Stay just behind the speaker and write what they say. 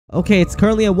Okay, it's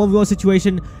currently a 1v1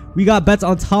 situation. We got bets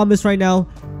on Thomas right now.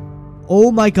 Oh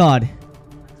my god.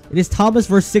 It is Thomas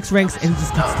versus 6 ranks and he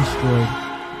just gets destroyed.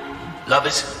 Love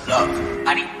is love.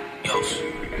 Adios.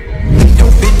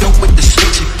 Don't bend up with the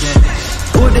switch again.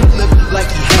 Boy, they look like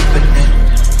he happening.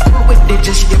 But they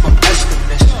just give him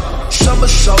estimates.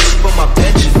 Somersaults for my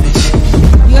Benjamins.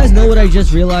 You guys know what I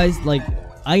just realized? Like,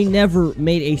 I never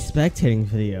made a spectating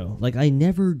video. Like, I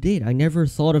never did. I never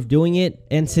thought of doing it.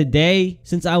 And today,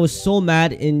 since I was so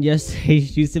mad in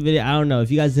yesterday's Strucid video, I don't know. If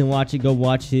you guys didn't watch it, go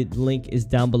watch it. Link is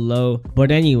down below.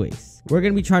 But anyways, we're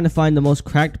going to be trying to find the most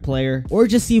cracked player, or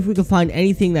just see if we can find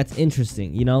anything that's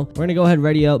interesting, you know? We're going to go ahead and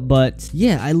ready up, but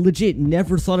yeah, I legit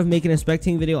never thought of making a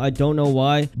spectating video. I don't know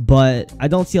why, but I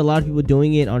don't see a lot of people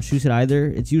doing it on Strucid either.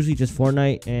 It's usually just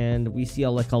Fortnite, and we see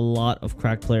like a lot of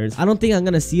cracked players. I don't think I'm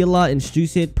going to see a lot in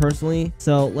Strucid personally,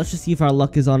 so let's just see if our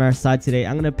luck is on our side today.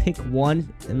 I'm going to pick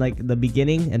one in like the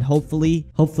beginning, and hopefully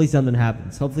something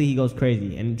happens. Hopefully he goes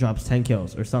crazy and drops 10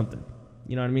 kills or something.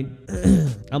 You know what I mean?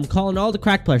 I'm calling all the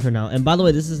cracked players right now. And by the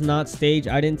way, this is not stage.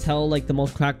 I didn't tell like the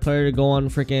most cracked player to go on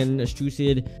freaking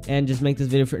Strucid and just make this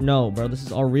video for... No, bro. This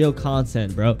is all real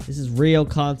content, bro. This is real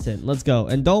content. Let's go.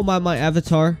 And don't mind my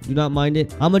avatar. Do not mind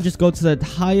it. I'm gonna just go to the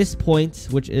highest point,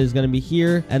 which is gonna be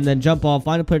here, and then jump off,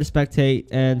 find a player to spectate,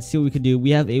 and see what we can do. We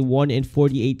have a 1 in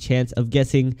 48 chance of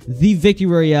guessing the victory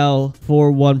royale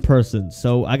for one person.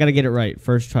 So I gotta get it right.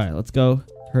 First try. Let's go.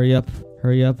 Hurry up.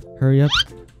 Hurry up. Hurry up.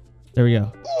 There we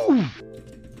go.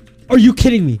 Are you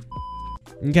kidding me?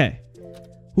 Okay.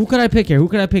 Who could I pick here? Who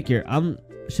could I pick here?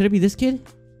 Should it be this kid?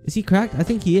 Is he cracked? I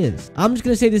think he is. I'm just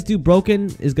gonna say this dude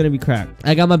broken is gonna be cracked.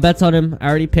 I got my bets on him. I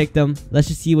already picked him. Let's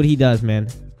just see what he does, man.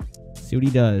 See what he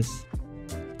does.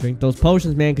 Drink those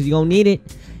potions, man, because you're gonna need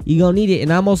it. You're gonna need it.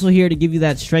 And I'm also here to give you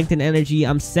that strength and energy.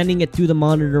 I'm sending it through the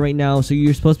monitor right now, so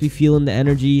you're supposed to be feeling the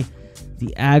energy,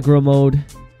 the aggro mode.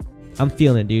 I'm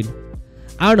feeling it, dude.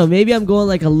 I don't know, maybe I'm going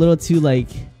like a little too like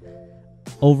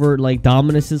over like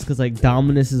dominuses, because like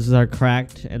dominuses are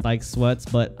cracked and like sweats,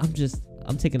 but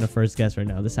I'm taking the first guess right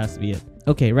now. This has to be it.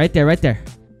 Okay, right there.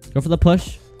 Go for the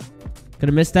push.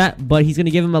 Gonna miss that, but he's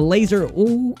gonna give him a laser.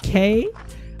 Okay.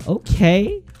 All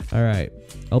right,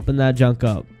 open that junk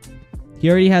up. He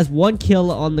already has 1 kill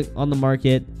on the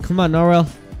market. Come on, Norrell.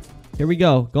 Here we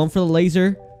go. Going for the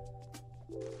laser.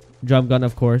 Drum gun,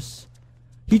 of course.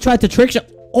 He tried to trick shot.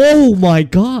 Oh my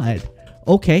god.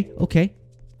 Okay.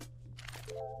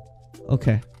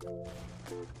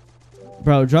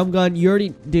 Bro, drum gun, you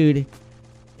already... Dude,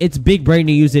 it's big brain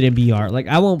to use it in BR. Like,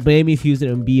 I won't blame you if you use it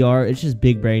in BR. It's just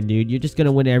big brain, dude. You're just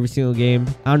gonna win every single game.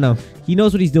 I don't know. He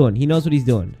knows what he's doing.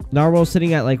 Narwhal's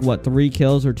sitting at, like, what, 3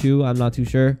 kills or 2? I'm not too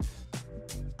sure.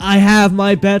 I have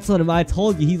my bets on him. I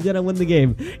told you, he's gonna win the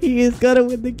game. He is gonna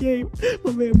win the game.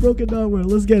 My man broke it Narwhal.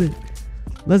 Let's get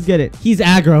it. He's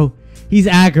aggro.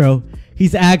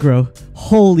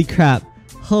 Holy crap.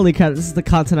 This is the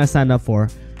content I signed up for.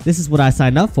 This is what I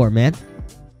signed up for, man.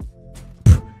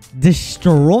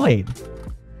 Destroyed.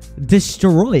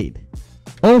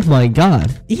 Oh my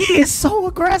god. He is so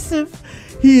aggressive.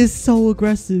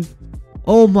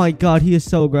 Oh my god, he is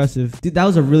so aggressive. Dude, that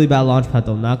was a really bad launch pad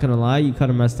though. Not gonna lie, you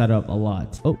kind of messed that up a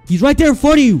lot. Oh, he's right there in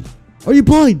front of you. Are you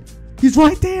blind? He's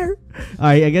right there.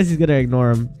 Alright, I guess he's gonna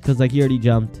ignore him, because like he already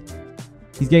jumped.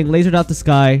 He's getting lasered out the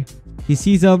sky. He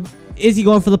sees him. Is he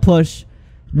going for the push?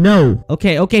 No.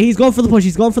 Okay, he's going for the push.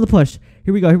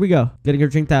 Here we go. Getting her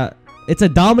drink that. It's a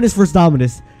Dominus versus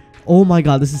Dominus. Oh my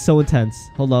god, this is so intense.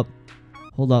 Hold up,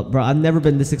 bro. I've never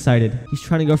been this excited. He's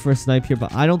trying to go for a snipe here,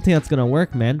 but I don't think that's gonna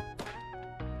work, man.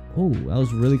 Oh, that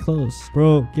was really close.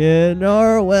 Broken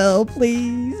Norwell,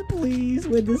 please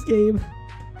win this game.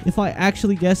 If I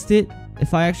actually guessed it,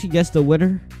 the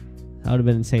winner, that would have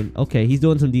been insane. Okay, he's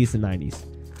doing some decent 90s.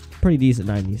 Pretty decent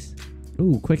 90s.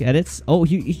 Ooh, quick edits. Oh,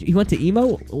 he went to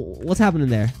emo? What's happening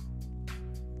there?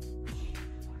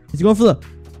 Is he going for the...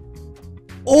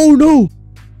 Oh, no!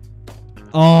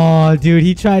 Oh, dude,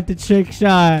 he tried to trick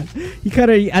shot.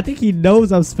 I think he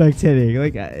knows I'm spectating.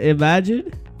 Like,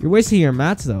 imagine. You're wasting your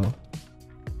mats, though.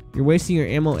 You're wasting your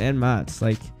ammo and mats.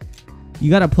 Like,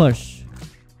 you gotta push.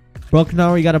 Broken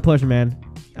hour, you gotta push, man.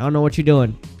 I don't know what you're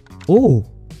doing. Oh.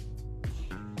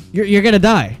 You're gonna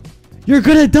die.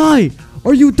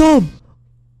 Are you dumb?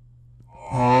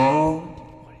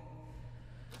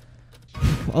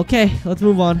 Okay, let's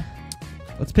move on.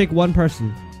 Let's pick one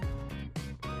person.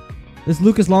 This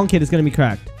Lucas Long kid is gonna be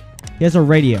cracked. He has a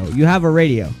radio. You have a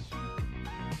radio.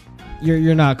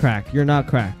 You're not cracked.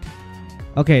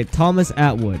 Okay, Thomas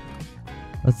Atwood.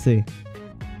 Let's see.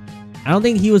 I don't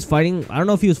think he was fighting. I don't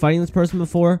know if he was fighting this person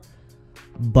before,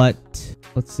 but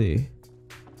let's see.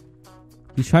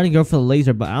 He's trying to go for the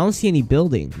laser, but I don't see any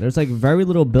building. There's like very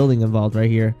little building involved right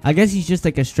here. I guess he's just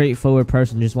like a straightforward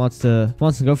person, just wants to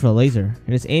go for the laser.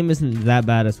 And his aim isn't that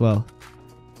bad as well.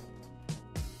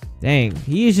 Dang,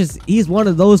 he's one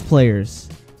of those players.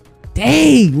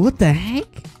 Dang, what the heck?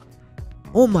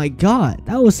 Oh my god,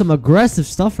 that was some aggressive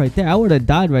stuff right there. I would have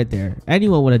died right there.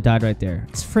 Anyone would have died right there.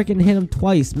 Just freaking hit him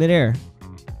twice midair.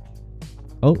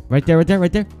 Oh, right there.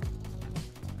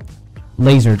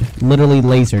 Lasered. Literally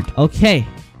lasered. Okay.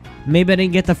 Maybe I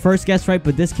didn't get the first guess right,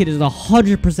 but this kid is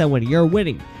 100% winning. You're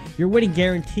winning. You're winning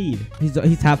guaranteed. He's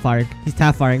tap firing. He's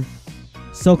tap firing.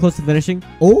 So close to finishing.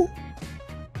 Oh.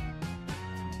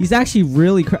 He's actually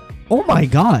really oh my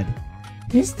god.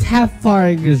 His tap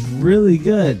firing is really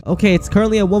good. Okay, it's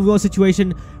currently a 1v1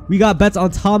 situation. We got bets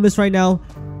on Thomas right now.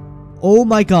 Oh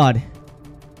my god.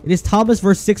 It is Thomas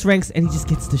versus 6 ranks, and he just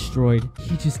gets destroyed.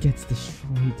 He just gets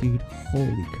destroyed, dude.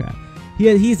 Holy crap.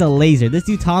 He's a laser. This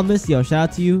dude Thomas, yo, shout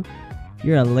out to you.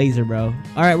 You're a laser, bro.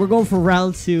 All right, we're going for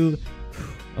round 2.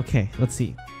 Okay, let's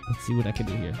see. Let's see what I can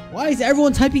do here. Why is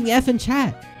everyone typing F in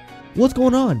chat? What's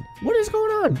going on? What is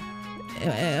going on?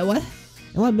 What?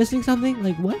 Am I missing something?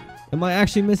 Like, what? Am I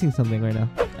actually missing something right now?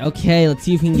 Okay, let's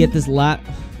see if we can get this lap.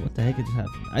 What the heck just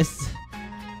happened?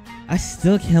 I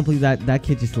still can't believe that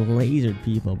kid just lasered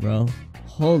people, bro.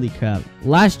 Holy crap.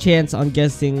 Last chance on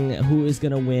guessing who is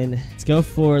gonna win. Let's go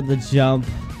for the jump.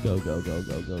 Go.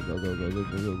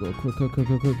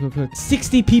 Quick.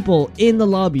 60 people in the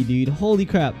lobby, dude. Holy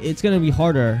crap. It's gonna be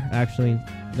harder, actually.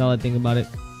 Now that I think about it.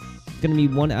 It's gonna be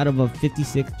 1 out of a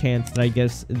 56 chance that I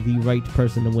guess the right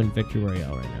person to win Victory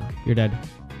Royale right now. You're dead.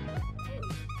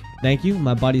 Thank you.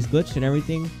 My body's glitched and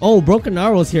everything. Oh, Broken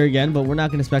Narwhal's here again, but we're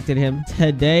not going to spectate him.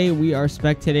 Today, we are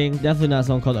spectating. Definitely not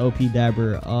someone called OP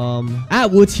Dabber.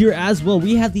 Atwood's here as well.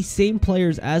 We have the same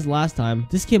players as last time.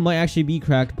 This kid might actually be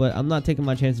cracked, but I'm not taking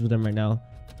my chances with him right now.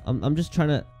 I'm just trying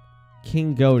to...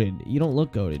 King goated. You don't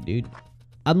look goated, dude.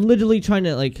 I'm literally trying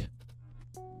to, like...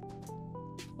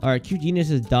 Alright, Q Genius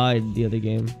has died the other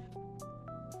game.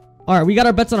 Alright, we got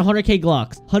our bets on 100k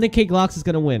Glocks. 100k Glocks is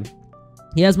going to win.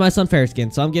 He has my Sunfair skin,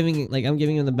 so I'm giving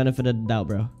him the benefit of the doubt,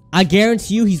 bro. I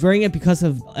guarantee you he's wearing it because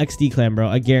of XD Clan, bro.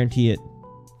 I guarantee it.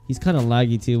 He's kind of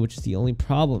laggy too, which is the only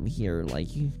problem here.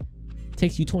 Like, it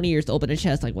takes you 20 years to open a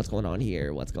chest. Like, what's going on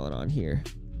here? What's going on here?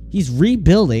 He's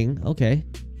rebuilding. Okay.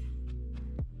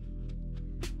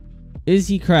 Is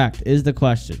he cracked? Is the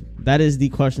question. That is the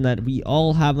question that we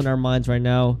all have in our minds right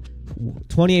now.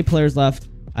 28 players left.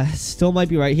 I still might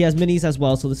be right. He has minis as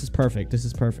well, so this is perfect. This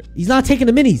is perfect. He's not taking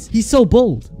the minis. He's so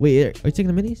bold. Wait, are you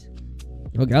taking the minis?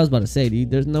 Okay, I was about to say, dude,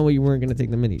 there's no way you weren't going to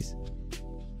take the minis.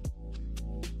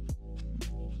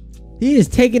 He is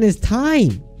taking his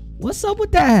time. What's up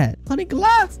with that? Honey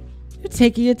Glass, you're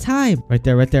taking your time. Right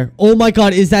there, right there. Oh my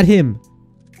god, is that him?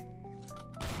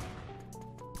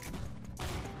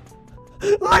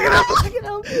 Look at him, look at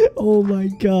him. Oh my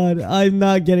god, I'm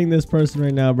not getting this person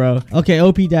right now, bro. Okay,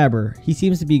 OP Dabber. He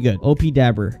seems to be good. OP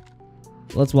Dabber.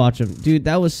 Let's watch him. Dude,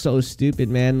 that was so stupid,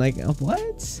 man. Like, what?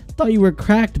 I thought you were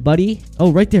cracked, buddy.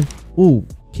 Oh, right there. Ooh,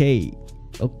 okay.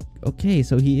 Okay,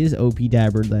 so he is OP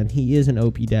Dabber then. He is an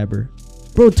OP Dabber.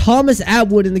 Bro, Thomas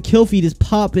Atwood in the kill feed is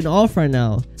popping off right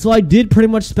now. So I did pretty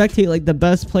much spectate like the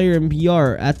best player in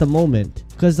BR at the moment.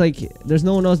 Because like there's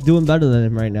no one else doing better than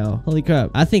him right now. Holy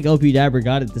crap. I think OP Dabber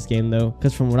got it this game though.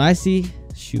 Because from what I see,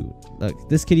 shoot. Look,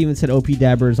 this kid even said OP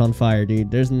Dabber is on fire,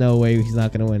 dude. There's no way he's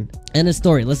not going to win. End of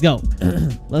story. Let's go.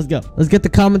 Let's go. Let's get the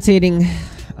commentating.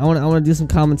 I want to do some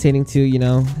commentating too, you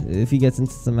know, if he gets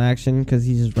into some action. Because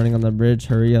he's just running on the bridge.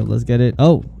 Hurry up. Let's get it.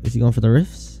 Oh, is he going for the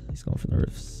rifts? He's going for the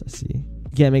rifts. I see.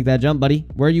 You can't make that jump, buddy.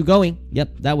 Where are you going?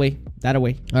 Yep, that way. That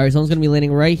away. All right, someone's going to be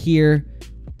landing right here.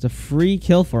 It's a free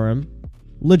kill for him.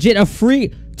 Legit, a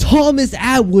free... Thomas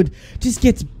Atwood just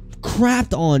gets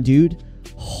crapped on, dude.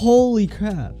 Holy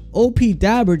crap. OP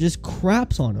Dabber just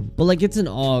craps on him. But, like, it's an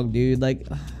AUG, dude. Like,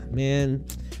 man,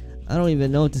 I don't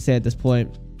even know what to say at this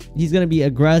point. He's going to be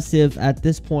aggressive at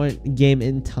this point game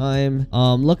in time.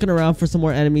 Looking around for some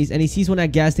more enemies. And he sees one at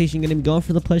gas station. Going to be going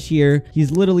for the plush here.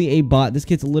 He's literally a bot. This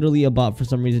kid's literally a bot for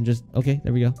some reason. Just, okay,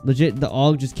 there we go. Legit, the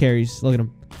AUG just carries. Look at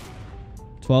him.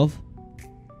 12.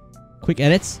 Quick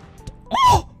edits.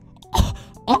 Oh!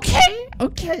 Okay.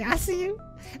 Okay, I see you.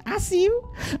 I see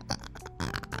you.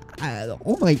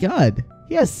 Oh my god.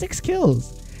 He has 6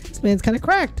 kills. This man's kind of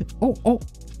cracked. Oh.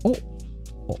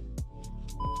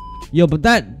 Yo, but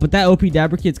that OP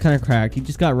Dabber kid's kind of cracked. He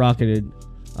just got rocketed.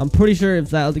 I'm pretty sure if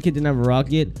that other kid didn't have a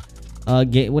rocket,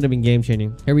 it would have been game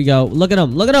changing. Here we go. Look at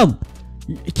him. Look at him.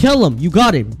 Kill him. You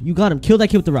got him. You got him. Kill that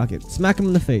kid with the rocket. Smack him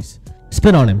in the face.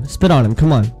 Spit on him. Spit on him.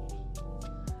 Come on.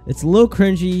 It's a little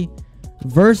cringy.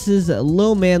 versus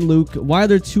Lil Man Luke. Why are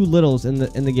there two littles in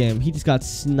the game? He just got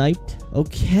sniped.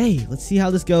 Okay, let's see how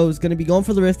this goes. Gonna be going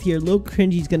for the rift here. Lil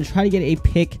Cringy's gonna try to get a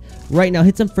pick right now.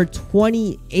 Hits him for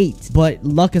 28, but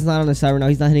luck is not on his side right now.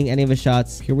 He's not hitting any of his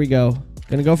shots. Here we go.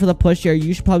 Gonna go for the push here.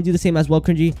 You should probably do the same as well,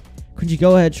 Cringy. Cringy,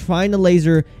 go ahead, trying to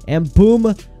laser, and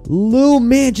boom, Lil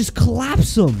Man just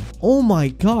collapse him. Oh my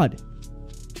god.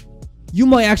 You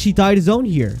might actually die to zone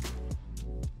here.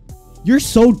 You're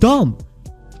so dumb.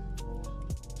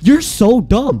 You're so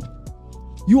dumb.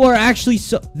 You are actually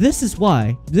so... This is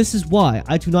why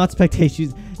I do not spectate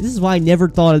you. This is why I never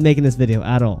thought of making this video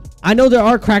at all. I know there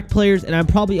are cracked players and I'm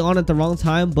probably on at the wrong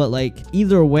time, but like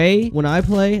either way, when I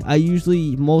play, I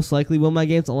usually most likely win my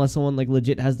games unless someone like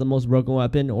legit has the most broken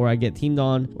weapon or I get teamed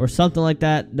on or something like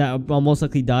that I'll most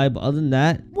likely die. But other than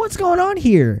that, what's going on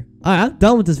here? All right, I'm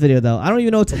done with this video though. I don't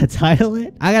even know what to title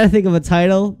it. I gotta think of a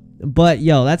title, but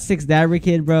yo, that 6 Dabber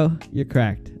kid, bro, you're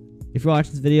cracked. If you're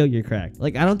watching this video, you're cracked.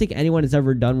 Like, I don't think anyone has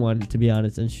ever done one, to be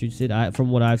honest, and Strucid.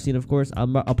 From what I've seen, of course. I'll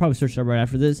probably search it up right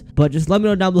after this. But just let me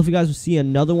know down below if you guys will see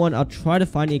another one. I'll try to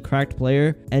find a cracked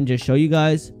player and just show you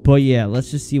guys. But yeah,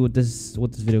 let's just see what this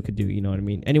video could do. You know what I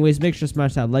mean? Anyways, make sure to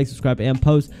smash that like, subscribe, and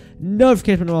post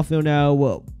notification button off now.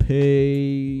 Well,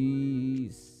 peace.